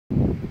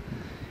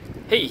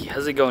Hey,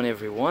 how's it going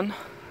everyone?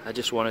 I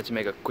just wanted to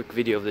make a quick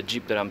video of the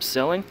Jeep that I'm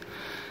selling.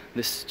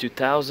 This is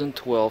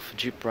 2012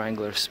 Jeep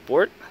Wrangler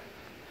Sport.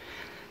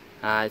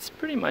 It's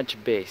pretty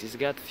much base. It's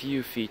got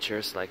few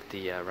features like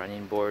the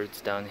running boards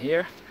down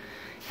here,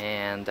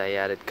 and I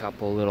added a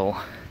couple little,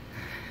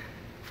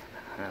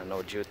 I don't know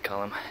what you would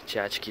call them,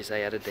 tchotchkes.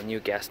 I added the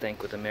new gas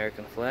tank with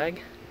American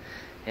flag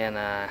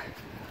and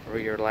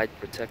rear light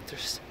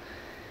protectors.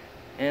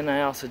 And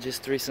I also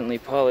just recently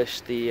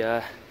polished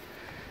the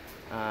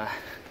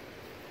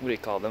what do you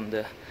call them,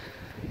 the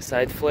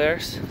side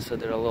flares, so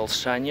they're a little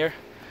shinier.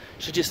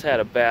 She just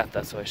had a bath,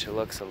 that's why she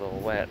looks a little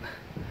wet.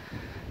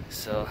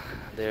 So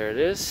there it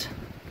is,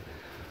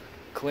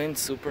 clean,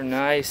 super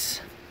nice.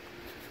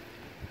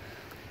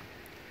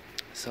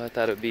 So I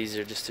thought it would be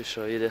easier just to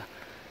show you the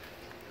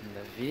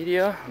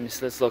video.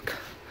 Let's look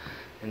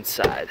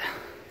inside.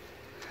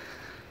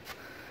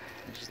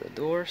 There's the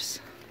doors.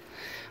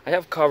 I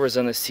have covers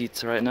on the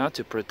seats right now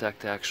to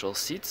protect the actual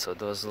seats, so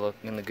those look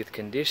in a good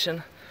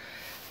condition.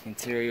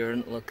 Interior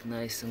look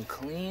nice and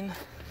clean.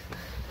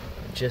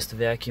 Just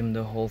vacuumed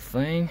the whole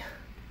thing.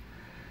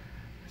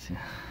 See.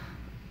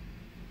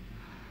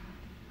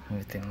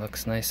 Everything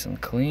looks nice and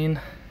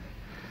clean.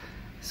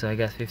 So I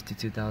got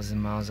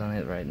 52,000 miles on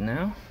it right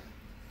now.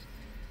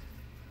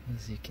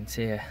 As you can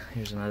see,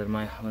 here's one of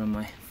my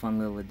fun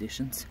little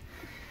additions.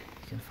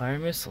 You can fire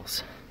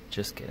missiles.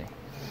 Just kidding.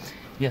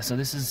 Yeah, so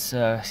this is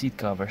seat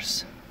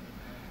covers.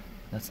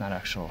 That's not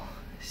actual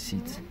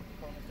seats.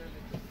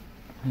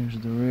 Here's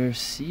the rear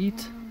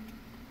seat.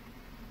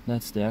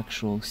 That's the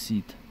actual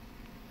seat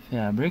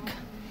fabric.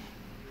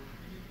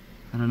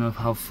 I don't know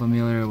how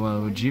familiar you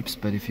are with Jeeps,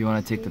 but if you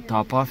want to take the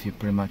top off, you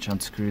pretty much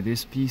unscrew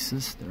these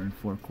pieces. They're in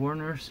 4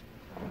 corners.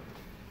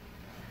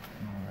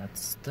 All that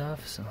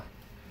stuff. So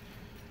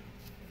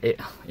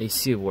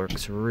AC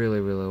works really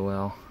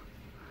well.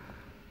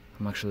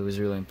 I was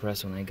really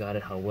impressed when I got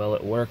it, how well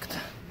it worked.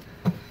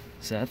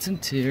 So that's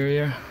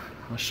interior.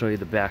 I'll show you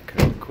the back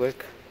real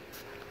quick.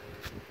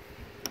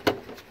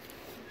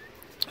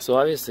 So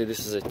obviously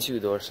this is a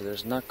 2-door, so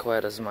there's not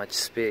quite as much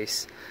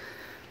space,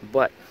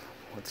 but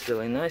what's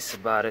really nice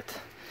about it,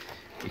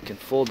 you can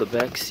fold the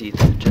back seat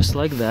just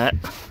like that,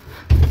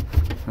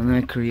 and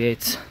that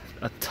creates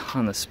a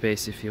ton of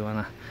space if you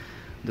want to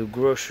do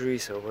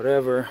groceries or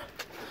whatever.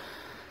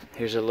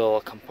 Here's a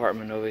little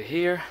compartment over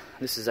here.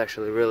 This is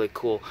actually really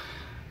cool.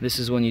 This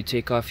is when you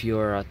take off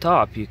your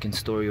top, you can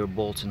store your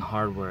bolts and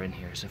hardware in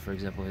here. So for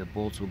example, the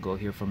bolts will go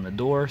here from the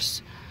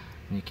doors,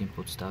 and you can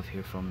put stuff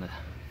here from the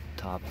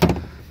top.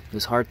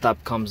 This hard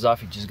top comes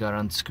off, you just gotta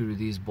unscrew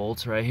these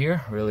bolts right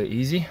here, really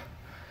easy,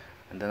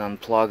 and then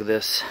unplug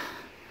this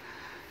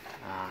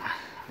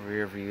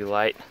rear view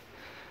light,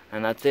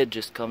 and that's it.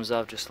 Just comes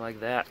off just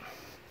like that.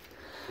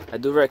 I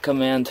do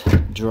recommend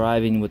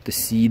driving with the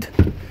seat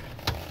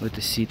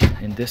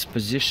in this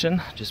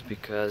position, just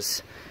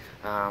because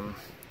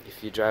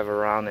if you drive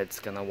around,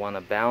 it's gonna want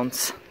to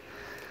bounce.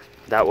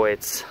 That way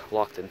it's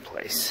locked in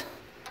place.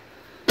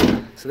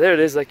 So there it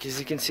is. Like, as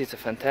you can see, it's a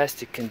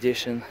fantastic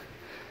condition.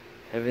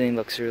 Everything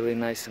looks really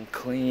nice and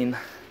clean.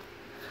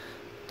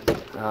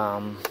 So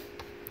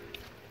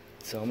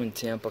I'm in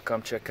Tampa.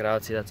 Come check it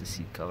out. See, that's a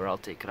seat cover. I'll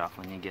take it off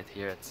when you get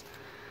here.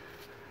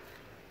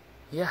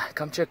 Yeah,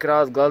 come check it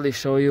out. Gladly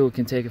show you. We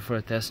can take it for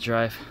a test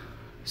drive.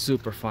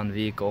 Super fun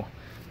vehicle.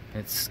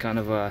 It's kind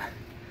of a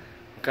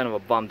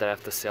bum that I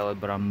have to sell it,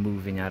 but I'm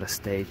moving out of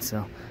state,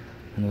 so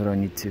and we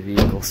don't need 2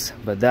 vehicles.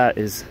 But that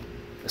is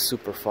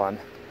super fun.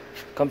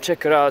 Come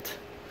check it out.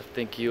 I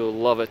think you'll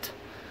love it.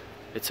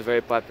 It's a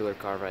very popular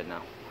car right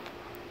now.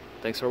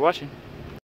 Thanks for watching.